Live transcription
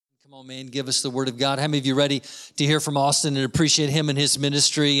Come on, man, give us the word of God. How many of you ready to hear from Austin and appreciate him and his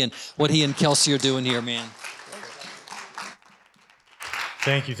ministry and what he and Kelsey are doing here, man?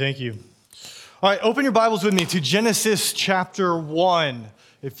 Thank you. All right, open your Bibles with me to Genesis chapter 1.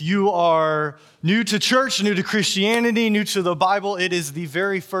 If you are new to church, new to Christianity, new to the Bible, it is the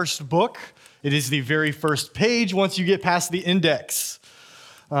very first book. It is the very first page once you get past the index.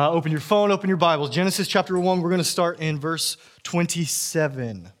 Open your phone, open your Bibles. Genesis chapter 1, we're going to start in verse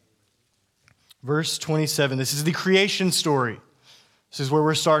 27. Verse 27. This is the creation story. This is where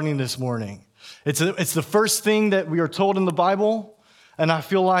we're starting this morning. It's the first thing that we are told in the Bible, and I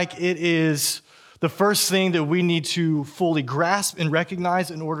feel like it is the first thing that we need to fully grasp and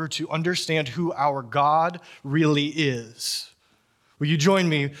recognize in order to understand who our God really is. Will you join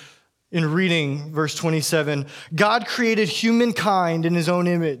me in reading verse 27? God created humankind in his own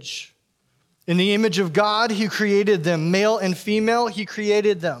image. In the image of God, he created them. Male and female, he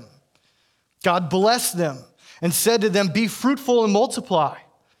created them. God blessed them and said to them, "Be fruitful and multiply.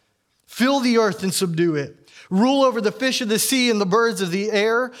 Fill the earth and subdue it. Rule over the fish of the sea and the birds of the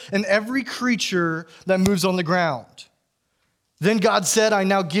air and every creature that moves on the ground." Then God said, "I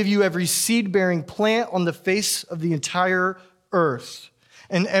now give you every seed-bearing plant on the face of the entire earth,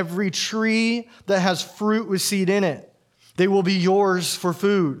 and every tree that has fruit with seed in it. They will be yours for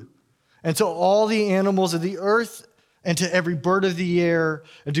food. And to all the animals of the earth and to every bird of the air,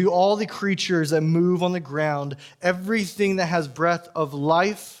 and to all the creatures that move on the ground, everything that has breath of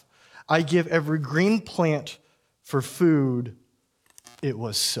life, I give every green plant for food." It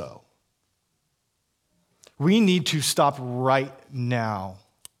was so. We need to stop right now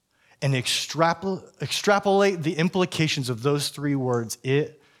and extrapolate the implications of those three words.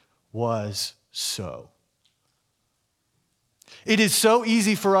 It was so. It is so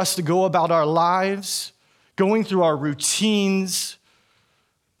easy for us to go about our lives, going through our routines,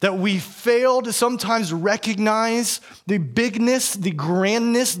 that we fail to sometimes recognize the bigness, the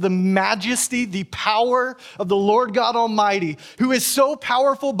grandness, the majesty, the power of the Lord God Almighty, who is so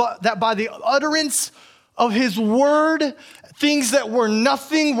powerful that by the utterance of his word, things that were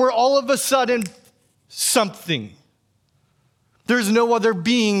nothing were all of a sudden something. There's no other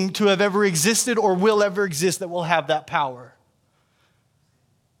being to have ever existed or will ever exist that will have that power.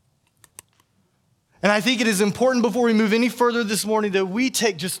 And I think it is important before we move any further this morning that we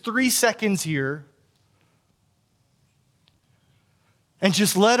take just 3 seconds here and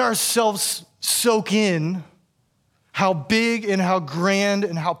just let ourselves soak in how big and how grand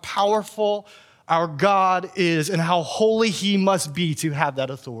and how powerful our God is and how holy he must be to have that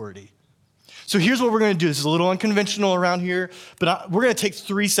authority. So here's what we're going to do. This is a little unconventional around here, but we're going to take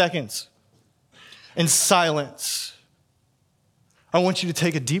 3 seconds in silence. I want you to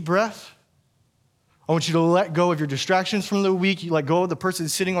take a deep breath. I want you to let go of your distractions from the week. You let go of the person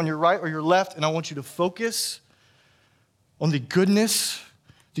sitting on your right or your left, and I want you to focus on the goodness,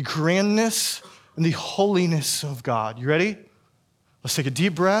 the grandness, and the holiness of God. You ready? Let's take a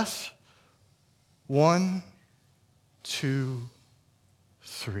deep breath. 1, 2,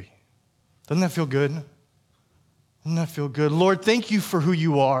 3. Doesn't that feel good? Doesn't that feel good? Lord, thank you for who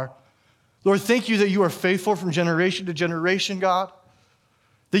you are. Lord, thank you that you are faithful from generation to generation, God.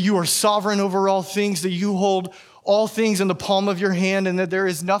 That you are sovereign over all things, that you hold all things in the palm of your hand, and that there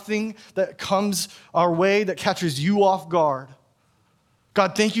is nothing that comes our way that catches you off guard.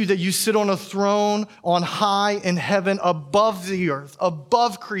 God, thank you that you sit on a throne on high in heaven, above the earth,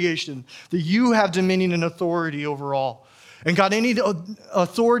 above creation, that you have dominion and authority over all. And God, any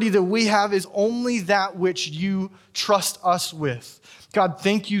authority that we have is only that which you trust us with. God,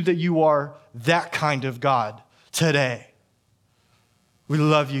 thank you that you are that kind of God today. We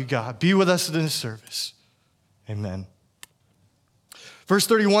love you, God. Be with us in this service. Amen. Verse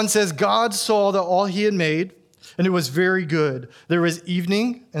 31 says, God saw that all he had made, and it was very good. There was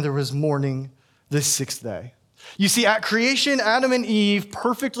evening and there was morning the sixth day. You see, at creation, Adam and Eve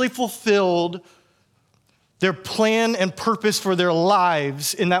perfectly fulfilled their plan and purpose for their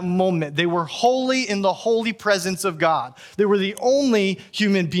lives in that moment. They were holy in the holy presence of God. They were the only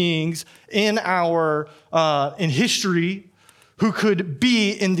human beings in history who could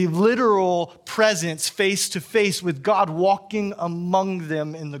be in the literal presence, face to face with God walking among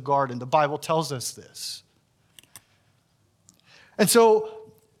them in the garden. The Bible tells us this. And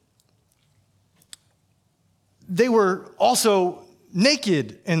so they were also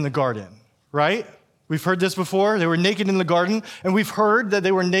naked in the garden, right? We've heard this before. They were naked in the garden, and we've heard that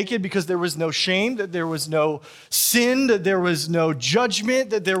they were naked because there was no shame, that there was no sin, that there was no judgment,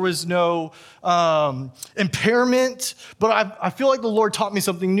 that there was no impairment. But I feel like the Lord taught me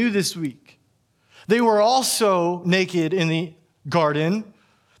something new this week. They were also naked in the garden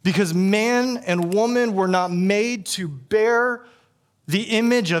because man and woman were not made to bear the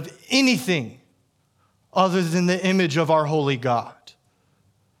image of anything other than the image of our holy God.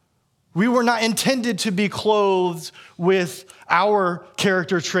 We were not intended to be clothed with our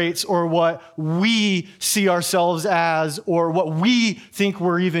character traits or what we see ourselves as or what we think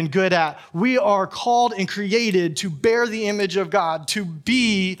we're even good at. We are called and created to bear the image of God, to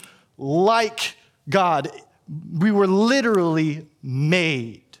be like God. We were literally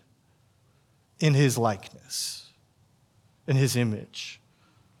made in his likeness, in his image.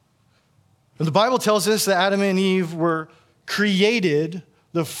 And the Bible tells us that Adam and Eve were created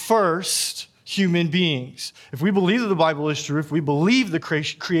the first human beings. If we believe that the Bible is true, if we believe the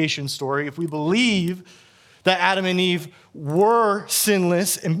creation story, if we believe that Adam and Eve were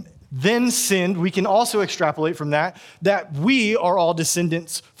sinless and then sinned, we can also extrapolate from that we are all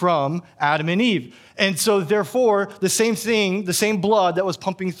descendants from Adam and Eve. And so therefore, the same thing, the same blood that was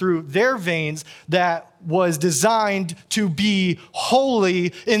pumping through their veins that was designed to be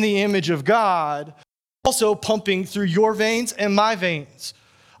holy in the image of God, also pumping through your veins and my veins.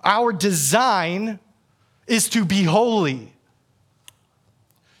 Our design is to be holy.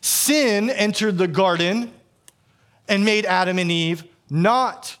 Sin entered the garden and made Adam and Eve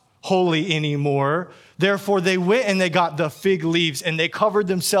not holy anymore. Therefore, they went and they got the fig leaves and they covered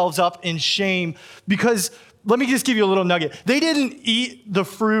themselves up in shame. Because, let me just give you a little nugget. They didn't eat the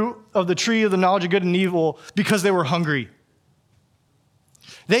fruit of the tree of the knowledge of good and evil because they were hungry.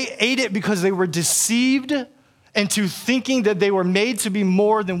 They ate it because they were deceived into thinking that they were made to be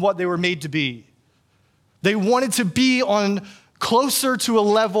more than what they were made to be. They wanted to be on closer to a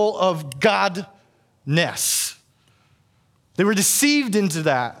level of godness. They were deceived into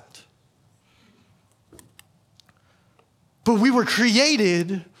that. But we were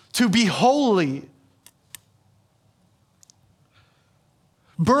created to be holy.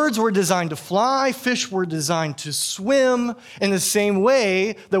 Birds were designed to fly, fish were designed to swim in the same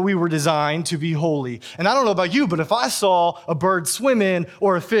way that we were designed to be holy. And I don't know about you, but if I saw a bird swimming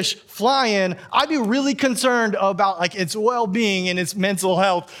or a fish flying, I'd be really concerned about its well-being and its mental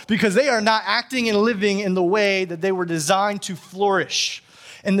health because they are not acting and living in the way that they were designed to flourish.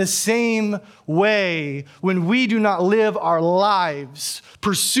 In the same way, when we do not live our lives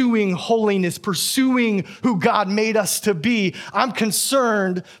pursuing holiness, pursuing who God made us to be, I'm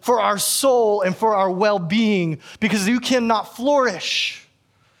concerned for our soul and for our well-being because you cannot flourish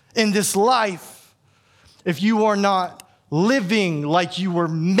in this life if you are not living like you were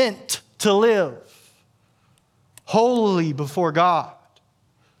meant to live, holy before God.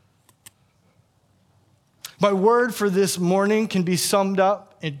 My word for this morning can be summed up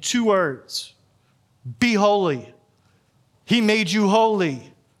in 2 words. Be holy. He made you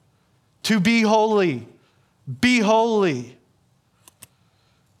holy. To be holy. Be holy.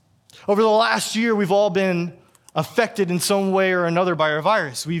 Over the last year, we've all been affected in some way or another by our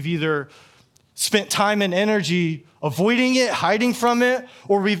virus. We've either spent time and energy avoiding it, hiding from it,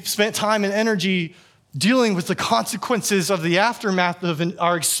 or we've spent time and energy dealing with the consequences of the aftermath of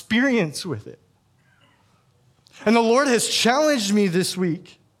our experience with it. And the Lord has challenged me this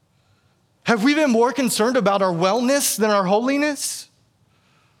week. Have we been more concerned about our wellness than our holiness?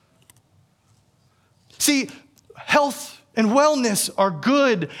 See, health and wellness are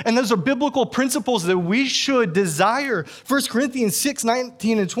good, and those are biblical principles that we should desire. 1 Corinthians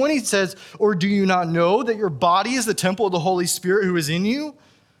 6:19 and 20 says, "Or do you not know that your body is the temple of the Holy Spirit who is in you,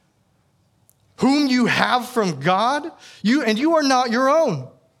 whom you have from God? You are not your own.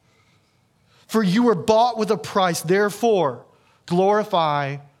 For you were bought with a price, therefore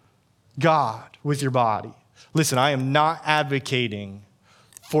glorify God with your body." Listen, I am not advocating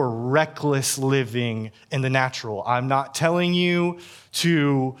for reckless living in the natural. I'm not telling you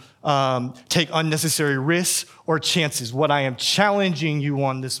to take unnecessary risks or chances. What I am challenging you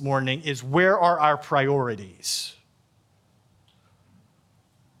on this morning is, where are our priorities?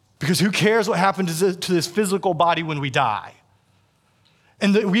 Because who cares what happens to this physical body when we die?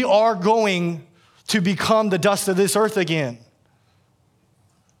 And that we are going to become the dust of this earth again.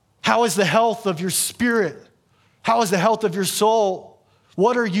 How is the health of your spirit? How is the health of your soul?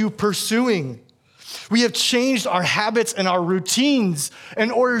 What are you pursuing? We have changed our habits and our routines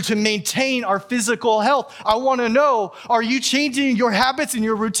in order to maintain our physical health. I want to know, are you changing your habits and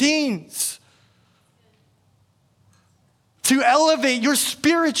your routines to elevate your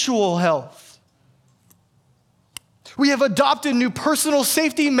spiritual health? We have adopted new personal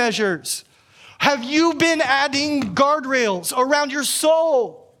safety measures. Have you been adding guardrails around your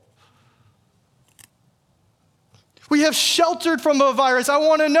soul? We have sheltered from a virus. I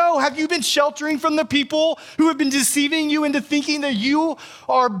want to know, have you been sheltering from the people who have been deceiving you into thinking that you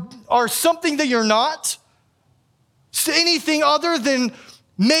are something that you're not? Anything other than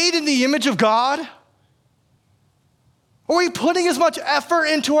made in the image of God? Are we putting as much effort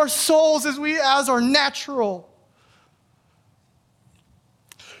into our souls as our natural?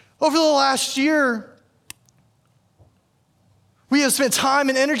 Over the last year, we have spent time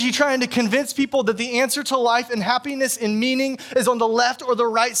and energy trying to convince people that the answer to life and happiness and meaning is on the left or the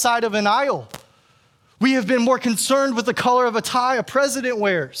right side of an aisle. We have been more concerned with the color of a tie a president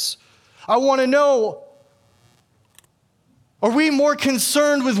wears. I want to know, are we more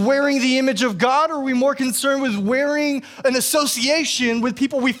concerned with wearing the image of God, or are we more concerned with wearing an association with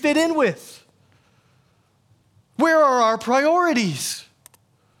people we fit in with? Where are our priorities?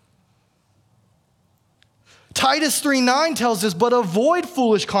 Titus 3:9 tells us, but avoid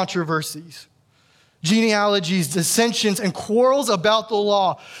foolish controversies, genealogies, dissensions, and quarrels about the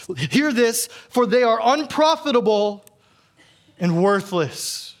law. Hear this, for they are unprofitable and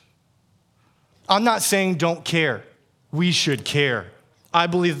worthless. I'm not saying don't care. We should care. I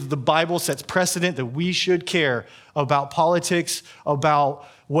believe that the Bible sets precedent that we should care about politics, about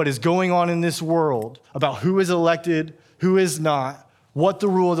what is going on in this world, about who is elected, who is not, what the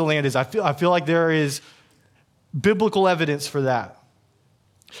rule of the land is. I feel like there is biblical evidence for that.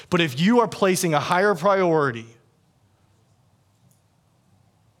 But if you are placing a higher priority,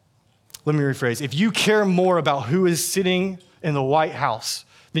 let me rephrase, if you care more about who is sitting in the White House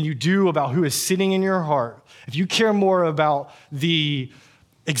than you do about who is sitting in your heart, if you care more about the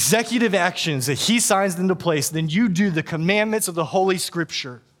executive actions that he signs into place than you do the commandments of the Holy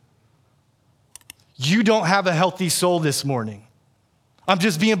Scripture, you don't have a healthy soul this morning. I'm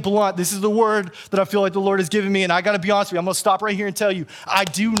just being blunt. This is the word that I feel like the Lord has given me, and I got to be honest with you. I'm going to stop right here and tell you, I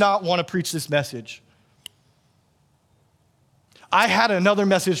do not want to preach this message. I had another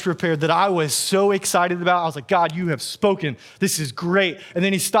message prepared that I was so excited about. I was like, God, you have spoken. This is great. And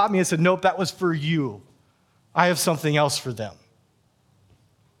then he stopped me and said, nope, that was for you. I have something else for them.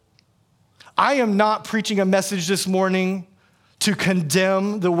 I am not preaching a message this morning to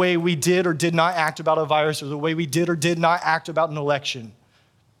condemn the way we did or did not act about a virus or the way we did or did not act about an election.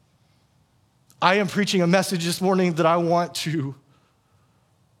 I am preaching a message this morning that I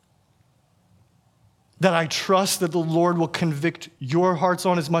trust that the Lord will convict your hearts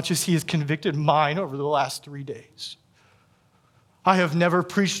on as much as he has convicted mine over the last 3 days. I have never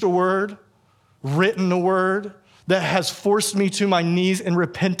preached a word, written a word that has forced me to my knees in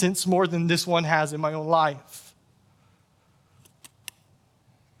repentance more than this one has in my own life.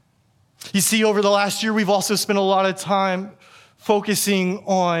 You see, over the last year, we've also spent a lot of time focusing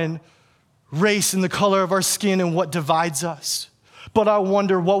on race and the color of our skin and what divides us. But I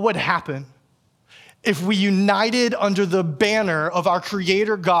wonder what would happen if we united under the banner of our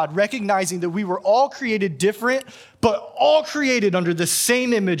Creator God, recognizing that we were all created different, but all created under the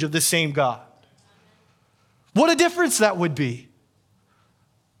same image of the same God. What a difference that would be.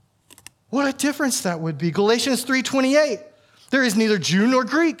 What a difference that would be. Galatians 3:28. There is neither Jew nor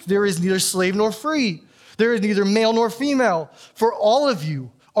Greek. There is neither slave nor free. There is neither male nor female. For all of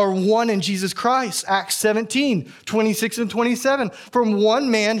you are one in Jesus Christ. Acts 17:26 and 27. From one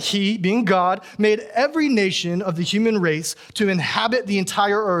man, he, being God, made every nation of the human race to inhabit the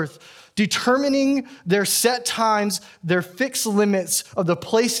entire earth, determining their set times, their fixed limits of the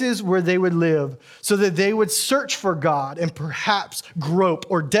places where they would live, so that they would search for God and perhaps grope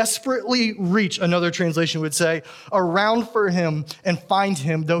or desperately reach, another translation would say, around for him and find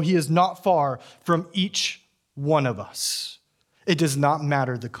him, though he is not far from each one of us. It does not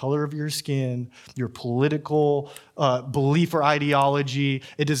matter the color of your skin, your political belief or ideology.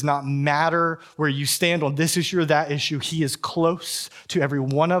 It does not matter where you stand on this issue or that issue. He is close to every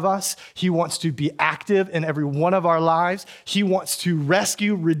one of us. He wants to be active in every one of our lives. He wants to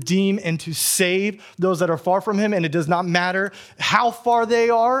rescue, redeem, and to save those that are far from him. And it does not matter how far they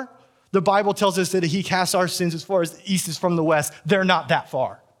are. The Bible tells us that he casts our sins as far as the east is from the west. They're not that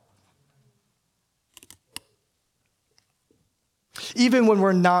far. Even when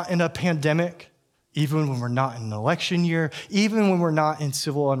we're not in a pandemic, even when we're not in an election year, even when we're not in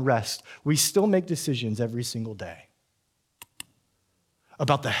civil unrest, we still make decisions every single day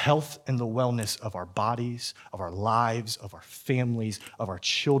about the health and the wellness of our bodies, of our lives, of our families, of our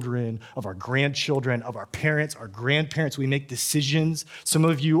children, of our grandchildren, of our parents, our grandparents. We make decisions. Some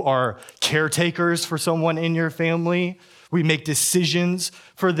of you are caretakers for someone in your family. We make decisions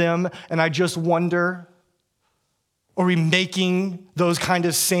for them. And I just wonder, are we making those kind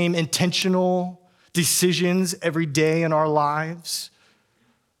of same intentional decisions every day in our lives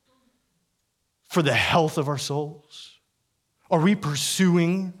for the health of our souls? Are we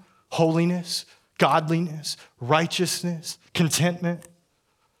pursuing holiness, godliness, righteousness, contentment?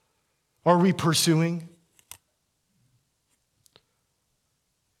 Are we pursuing?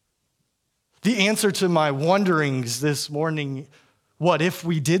 The answer to my wonderings this morning, what if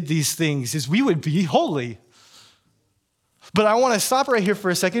we did these things, is we would be holy. But I want to stop right here for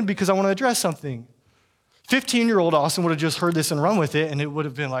a second because I want to address something. 15-year-old Austin would have just heard this and run with it, and it would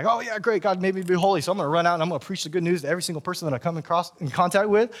have been like, oh yeah, great, God made me be holy, so I'm going to run out and I'm going to preach the good news to every single person that I come in contact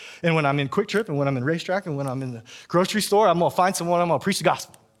with. And when I'm in Quick Trip and when I'm in Racetrack and when I'm in the grocery store, I'm going to find someone, I'm going to preach the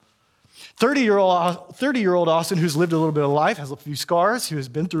gospel. 30-year-old Austin, who's lived a little bit of life, has a few scars, who has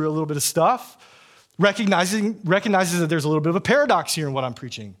been through a little bit of stuff, recognizes that there's a little bit of a paradox here in what I'm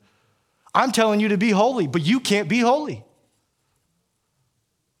preaching. I'm telling you to be holy, but you can't be holy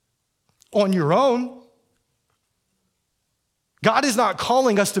on your own. God is not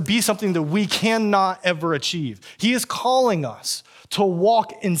calling us to be something that we cannot ever achieve. He is calling us to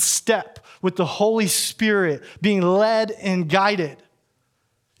walk in step with the Holy Spirit, being led and guided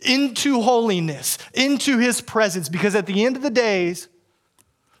into holiness, into his presence, because at the end of the days,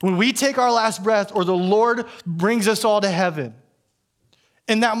 when we take our last breath or the Lord brings us all to heaven,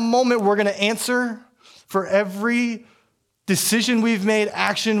 in that moment, we're going to answer for every decision we've made,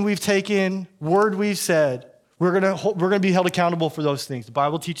 action we've taken, word we've said. We're going to be held accountable for those things. The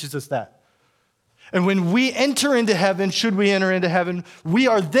Bible teaches us that. And when we enter into heaven, should we enter into heaven, we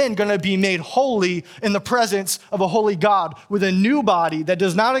are then going to be made holy in the presence of a holy God with a new body that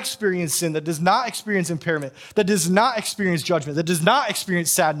does not experience sin, that does not experience impairment, that does not experience judgment, that does not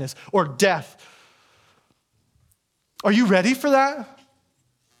experience sadness or death. Are you ready for that?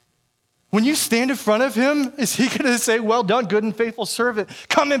 When you stand in front of him, is he going to say, well done, good and faithful servant.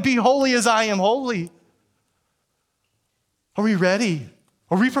 Come and be holy as I am holy. Are we ready?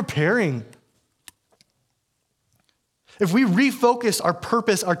 Are we preparing? If we refocus our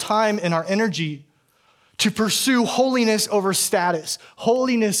purpose, our time, and our energy to pursue holiness over status,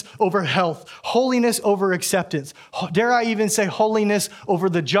 holiness over health, holiness over acceptance, dare I even say holiness over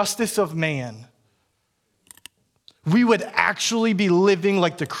the justice of man, we would actually be living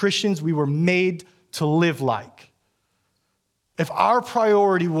like the Christians we were made to live like. If our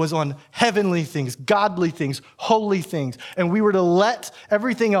priority was on heavenly things, godly things, holy things, and we were to let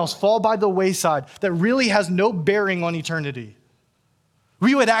everything else fall by the wayside that really has no bearing on eternity,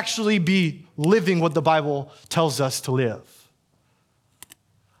 we would actually be living what the Bible tells us to live.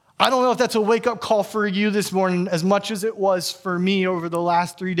 I don't know if that's a wake-up call for you this morning as much as it was for me over the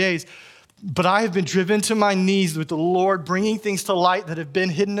last 3 days, but I have been driven to my knees with the Lord, bringing things to light that have been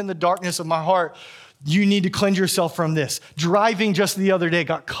hidden in the darkness of my heart. You need to cleanse yourself from this. Driving just the other day,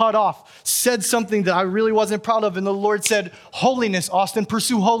 got cut off, said something that I really wasn't proud of, and the Lord said, holiness, Austin,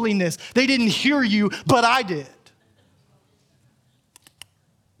 pursue holiness. They didn't hear you, but I did.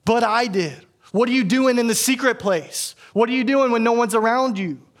 But I did. What are you doing in the secret place? What are you doing when no one's around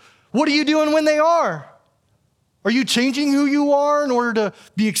you? What are you doing when they are? Are you changing who you are in order to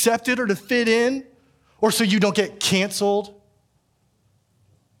be accepted or to fit in? Or so you don't get canceled?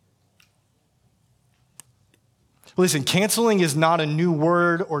 Listen, canceling is not a new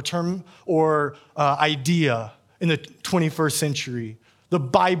word or term or idea in the 21st century. The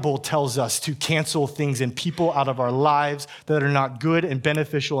Bible tells us to cancel things and people out of our lives that are not good and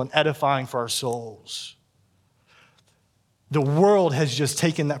beneficial and edifying for our souls. The world has just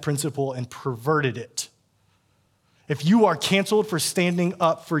taken that principle and perverted it. If you are canceled for standing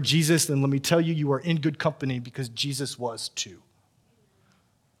up for Jesus, then let me tell you, you are in good company because Jesus was too.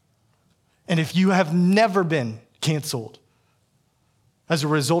 And if you have never been canceled as a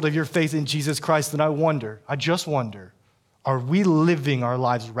result of your faith in Jesus Christ, then I just wonder, are we living our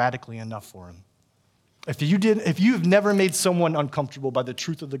lives radically enough for him? If you have never made someone uncomfortable by the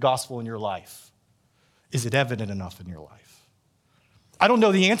truth of the gospel in your life, is it evident enough in your life? I don't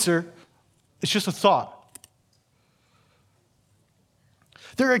know the answer. It's just a thought.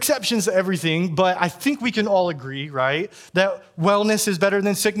 There are exceptions to everything, but I think we can all agree, right, that wellness is better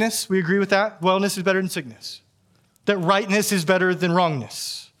than sickness. We agree with that? Wellness is better than sickness. That rightness is better than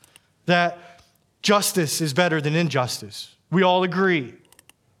wrongness. That justice is better than injustice. We all agree.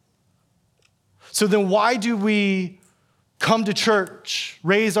 So then why do we come to church,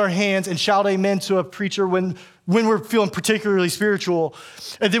 raise our hands, and shout amen to a preacher when we're feeling particularly spiritual,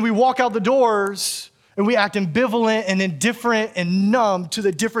 and then we walk out the doors and we act ambivalent and indifferent and numb to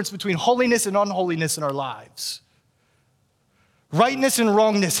the difference between holiness and unholiness in our lives? Rightness and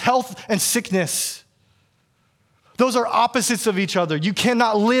wrongness, health and sickness. Those are opposites of each other. You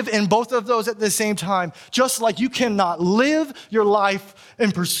cannot live in both of those at the same time, just like you cannot live your life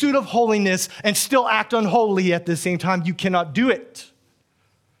in pursuit of holiness and still act unholy at the same time. You cannot do it.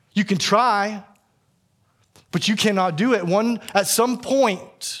 You can try, but you cannot do it. At some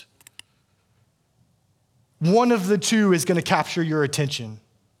point, one of the two is going to capture your attention.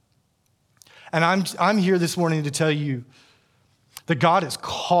 And I'm here this morning to tell you that God is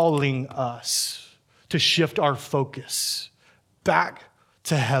calling us to shift our focus back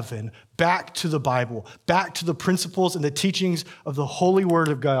to heaven, back to the Bible, back to the principles and the teachings of the holy word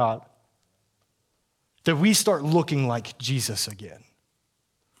of God, that we start looking like Jesus again.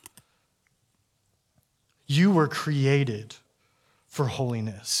 You were created for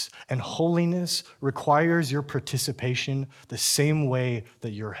holiness, and holiness requires your participation the same way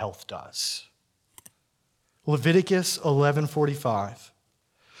that your health does. Leviticus 11:45.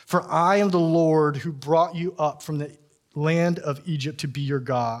 For I am the Lord who brought you up from the land of Egypt to be your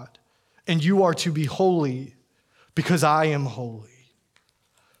God, and you are to be holy because I am holy.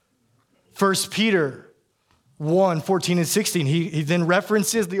 1 Peter 1:14 and 16, he then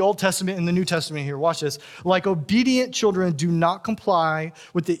references the Old Testament and the New Testament here. Watch this. Like obedient children, do not comply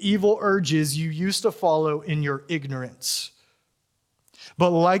with the evil urges you used to follow in your ignorance.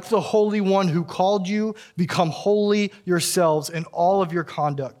 But like the Holy One who called you, become holy yourselves in all of your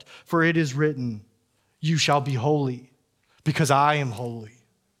conduct. For it is written, you shall be holy because I am holy.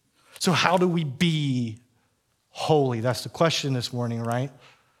 So how do we be holy? That's the question this morning, right?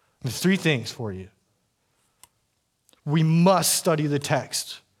 There's three things for you. We must study the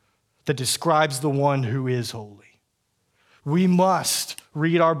text that describes the one who is holy. We must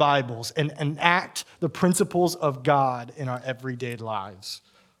read our Bibles and enact the principles of God in our everyday lives.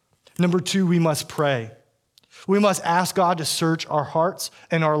 Number two, we must pray. We must ask God to search our hearts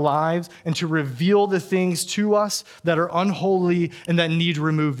and our lives and to reveal the things to us that are unholy and that need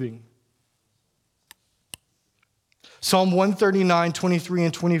removing. Psalm 139, 23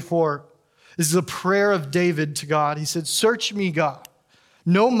 and 24 is a prayer of David to God. He said, search me, God,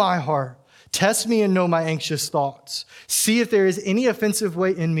 know my heart. Test me and know my anxious thoughts. See if there is any offensive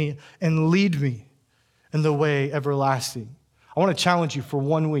way in me and lead me in the way everlasting. I want to challenge you for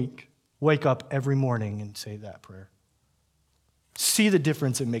 1 week. Wake up every morning and say that prayer. See the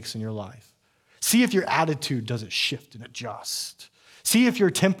difference it makes in your life. See if your attitude doesn't shift and adjust. See if your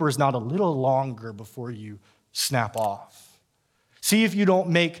temper is not a little longer before you snap off. See if you don't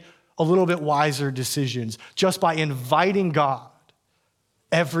make a little bit wiser decisions just by inviting God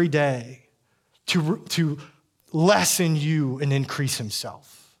every day to lessen you and increase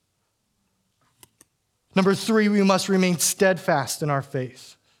himself. Number three, we must remain steadfast in our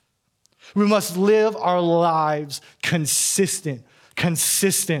faith. We must live our lives consistent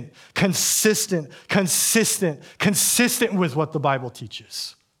with what the Bible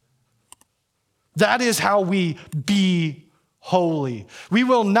teaches. That is how we be holy. We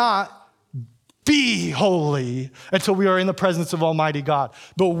will not be holy until we are in the presence of Almighty God.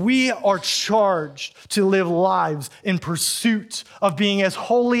 But we are charged to live lives in pursuit of being as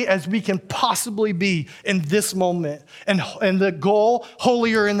holy as we can possibly be in this moment. And the goal,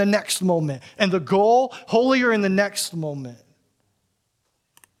 holier in the next moment. And the goal, holier in the next moment.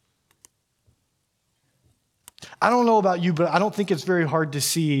 I don't know about you, but I don't think it's very hard to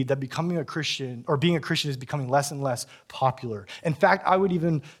see that becoming a Christian or being a Christian is becoming less and less popular. In fact, I would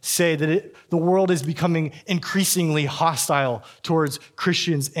even say that the world is becoming increasingly hostile towards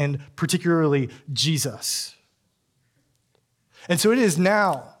Christians and particularly Jesus. And so it is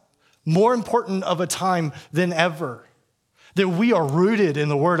now more important of a time than ever that we are rooted in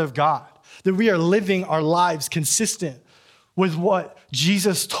the Word of God, that we are living our lives consistent with what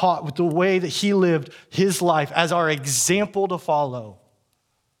Jesus taught, with the way that he lived his life as our example to follow.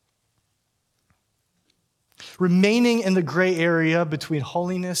 Remaining in the gray area between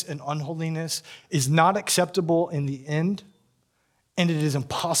holiness and unholiness is not acceptable in the end, and it is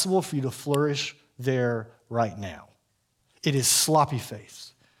impossible for you to flourish there right now. It is sloppy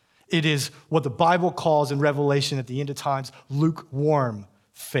faith. It is what the Bible calls in Revelation at the end of times, lukewarm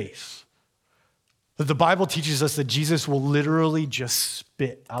faith. That the Bible teaches us that Jesus will literally just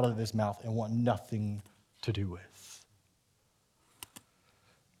spit out of his mouth and want nothing to do with.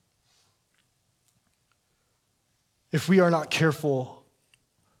 If we are not careful,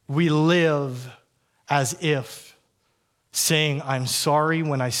 we live as if saying, I'm sorry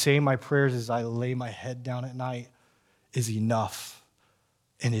when I say my prayers as I lay my head down at night is enough,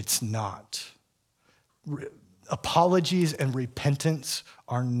 and it's not. Apologies and repentance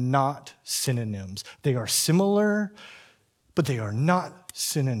are not synonyms. They are similar, but they are not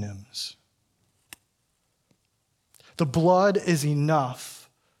synonyms. The blood is enough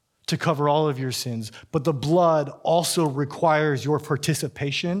to cover all of your sins, but the blood also requires your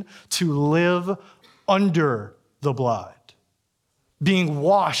participation to live under the blood, being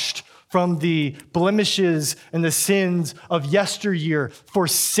washed from the blemishes and the sins of yesteryear,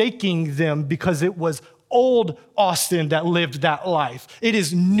 forsaking them because it was old Austin that lived that life. It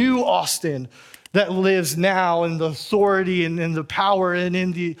is new Austin that lives now in the authority and in the power and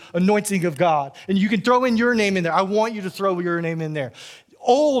in the anointing of God. And you can throw in your name in there. I want you to throw your name in there.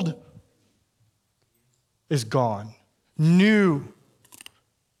 Old is gone. New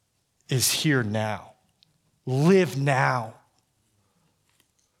is here now. Live now.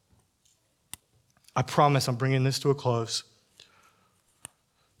 I promise I'm bringing this to a close.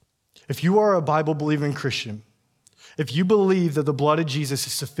 If you are a Bible-believing Christian, if you believe that the blood of Jesus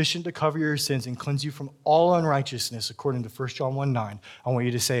is sufficient to cover your sins and cleanse you from all unrighteousness, according to 1 John 1:9, I want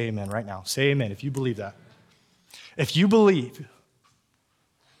you to say amen right now. Say amen if you believe that. If you believe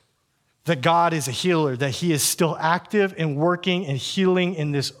that God is a healer, that he is still active and working and healing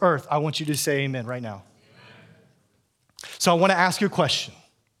in this earth, I want you to say amen right now. So I want to ask you a question.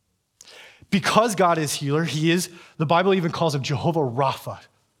 Because God is healer, the Bible even calls him Jehovah Rapha.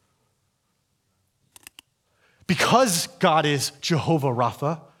 Because God is Jehovah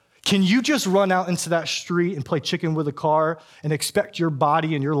Rapha, can you just run out into that street and play chicken with a car and expect your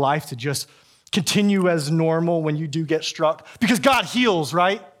body and your life to just continue as normal when you do get struck? Because God heals,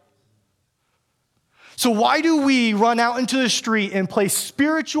 right? So why do we run out into the street and play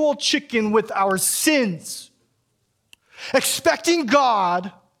spiritual chicken with our sins, expecting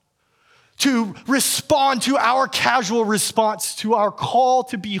God to respond to our casual response to our call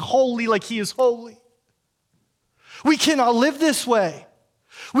to be holy like he is holy? We cannot live this way.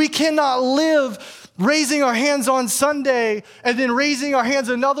 We cannot live raising our hands on Sunday and then raising our hands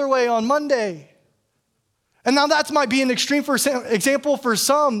another way on Monday. And now that might be an extreme example for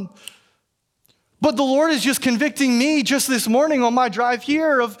some, but the Lord is just convicting me just this morning on my drive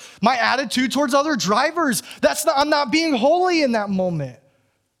here of my attitude towards other drivers. I'm not being holy in that moment.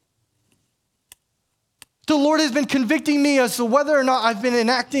 The Lord has been convicting me as to whether or not I've been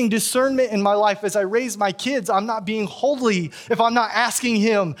enacting discernment in my life as I raise my kids. I'm not being holy if I'm not asking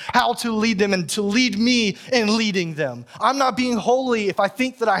him how to lead them and to lead me in leading them. I'm not being holy if I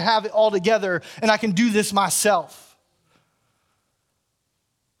think that I have it all together and I can do this myself.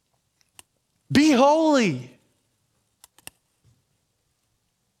 Be holy.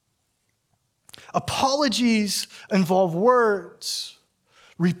 Apologies involve words.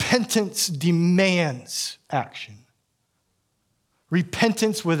 Repentance demands action.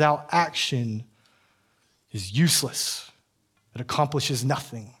 Repentance without action is useless. It accomplishes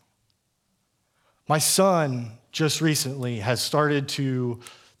nothing. My son just recently has started to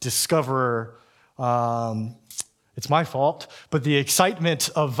discover, it's my fault, but the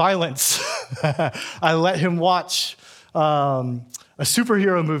excitement of violence. I let him watch a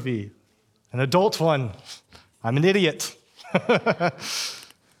superhero movie, an adult one. I'm an idiot.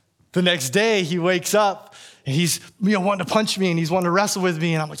 The next day, he wakes up and he's wanting to punch me and he's wanting to wrestle with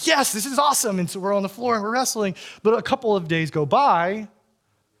me. And I'm like, yes, this is awesome. And so we're on the floor and we're wrestling. But a couple of days go by.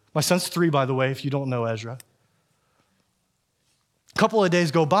 My son's 3, by the way, if you don't know Ezra. A couple of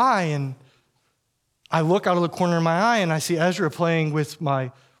days go by and I look out of the corner of my eye and I see Ezra playing with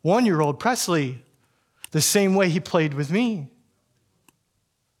my 1-year-old Presley the same way he played with me.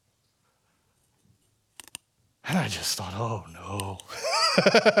 And I just thought, oh no,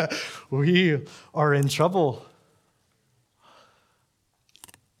 we are in trouble.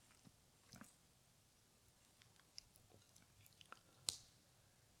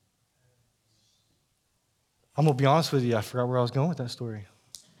 I'm going to be honest with you, I forgot where I was going with that story.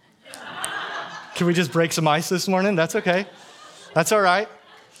 Can we just break some ice this morning? That's okay. That's all right.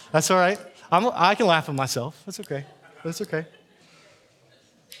 That's all right. I can laugh at myself. That's okay. That's okay.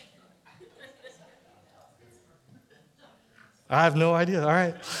 I have no idea. All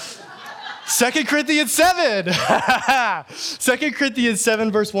right. 2 Corinthians 7. 2 Corinthians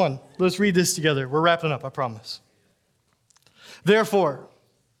 7, verse 1. Let's read this together. We're wrapping up, I promise. Therefore,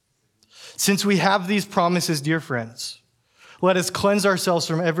 since we have these promises, dear friends, let us cleanse ourselves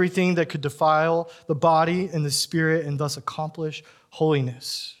from everything that could defile the body and the spirit and thus accomplish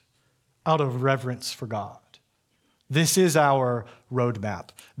holiness out of reverence for God. This is our roadmap.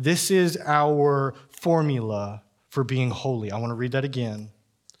 This is our formula for being holy. I want to read that again.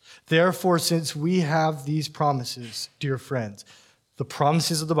 Therefore, since we have these promises, dear friends, the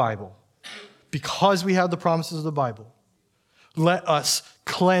promises of the Bible, because we have the promises of the Bible, let us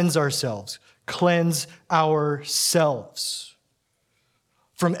cleanse ourselves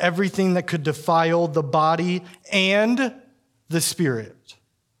from everything that could defile the body and the spirit,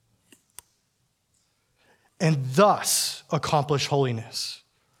 and thus accomplish holiness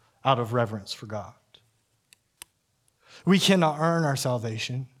out of reverence for God. We cannot earn our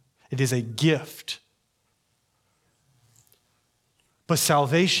salvation. It is a gift. But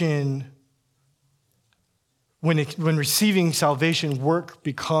salvation, when receiving salvation, work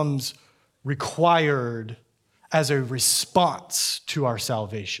becomes required as a response to our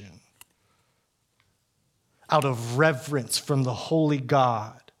salvation. Out of reverence from the holy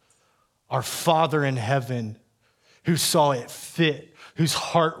God, our Father in heaven, who saw it fit, whose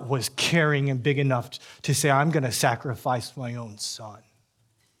heart was caring and big enough to say, I'm going to sacrifice my own son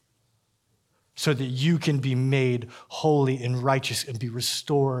so that you can be made holy and righteous and be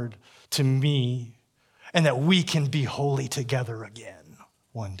restored to me, and that we can be holy together again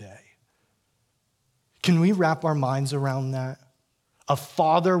one day. Can we wrap our minds around that? A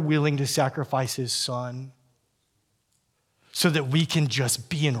father willing to sacrifice his son so that we can just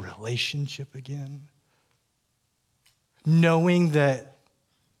be in relationship again, knowing that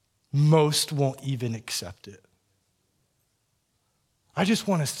most won't even accept it. I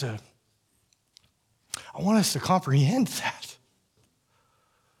want us to comprehend that.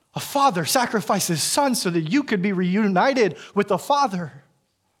 A father sacrificed his son so that you could be reunited with the Father.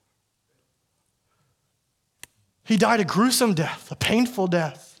 He died a gruesome death, a painful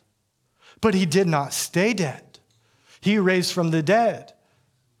death, but he did not stay dead. He raised from the dead.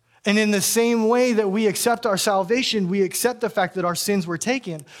 And in the same way that we accept our salvation, we accept the fact that our sins were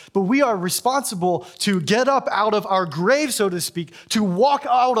taken, but we are responsible to get up out of our grave, so to speak, to walk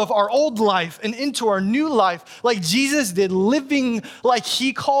out of our old life and into our new life like Jesus did, living like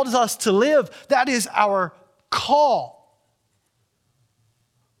he called us to live. That is our call.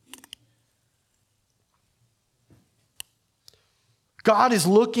 God is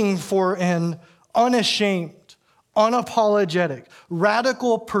looking for an unashamed, unapologetic,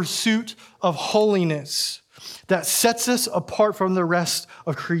 radical pursuit of holiness that sets us apart from the rest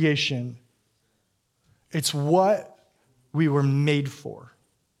of creation. It's what we were made for.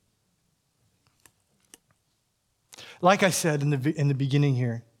 Like I said in the beginning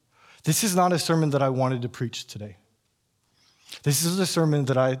here, this is not a sermon that I wanted to preach today. This is a sermon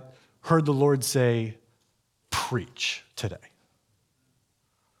that I heard the Lord say, preach today.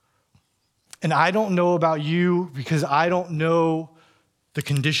 And I don't know about you because I don't know the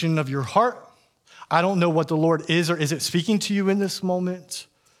condition of your heart. I don't know what the Lord is or isn't speaking to you in this moment.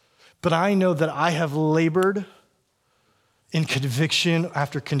 But I know that I have labored in conviction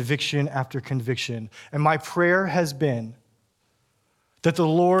after conviction after conviction. And my prayer has been that the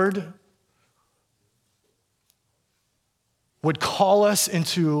Lord would call us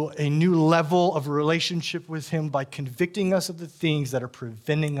into a new level of relationship with him by convicting us of the things that are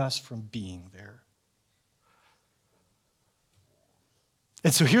preventing us from being there.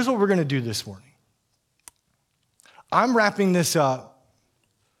 And so here's what we're going to do this morning. I'm wrapping this up,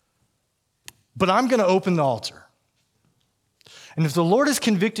 but I'm going to open the altar. And if the Lord is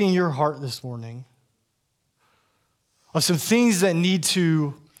convicting your heart this morning of some things that need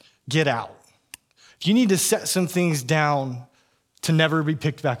to get out, if you need to set some things down to never be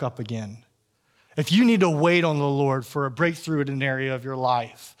picked back up again, if you need to wait on the Lord for a breakthrough in an area of your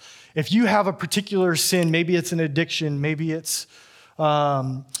life, if you have a particular sin, maybe it's an addiction, maybe it's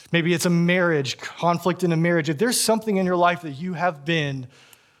a marriage, conflict in a marriage, if there's something in your life that you have been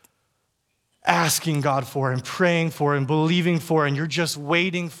asking God for and praying for and believing for, and you're just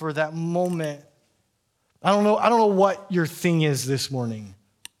waiting for that moment, I don't know what your thing is this morning.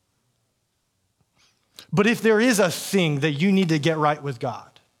 But if there is a thing that you need to get right with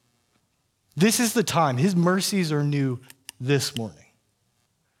God, this is the time. His mercies are new this morning.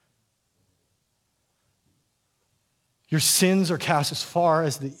 Your sins are cast as far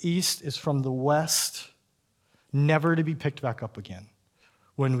as the east is from the west, never to be picked back up again.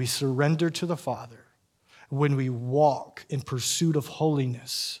 When we surrender to the Father, when we walk in pursuit of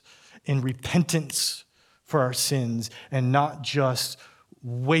holiness, in repentance for our sins, and not just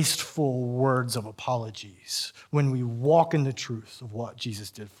wasteful words of apologies, when we walk in the truth of what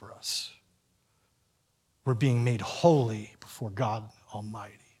Jesus did for us, we're being made holy before God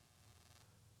Almighty.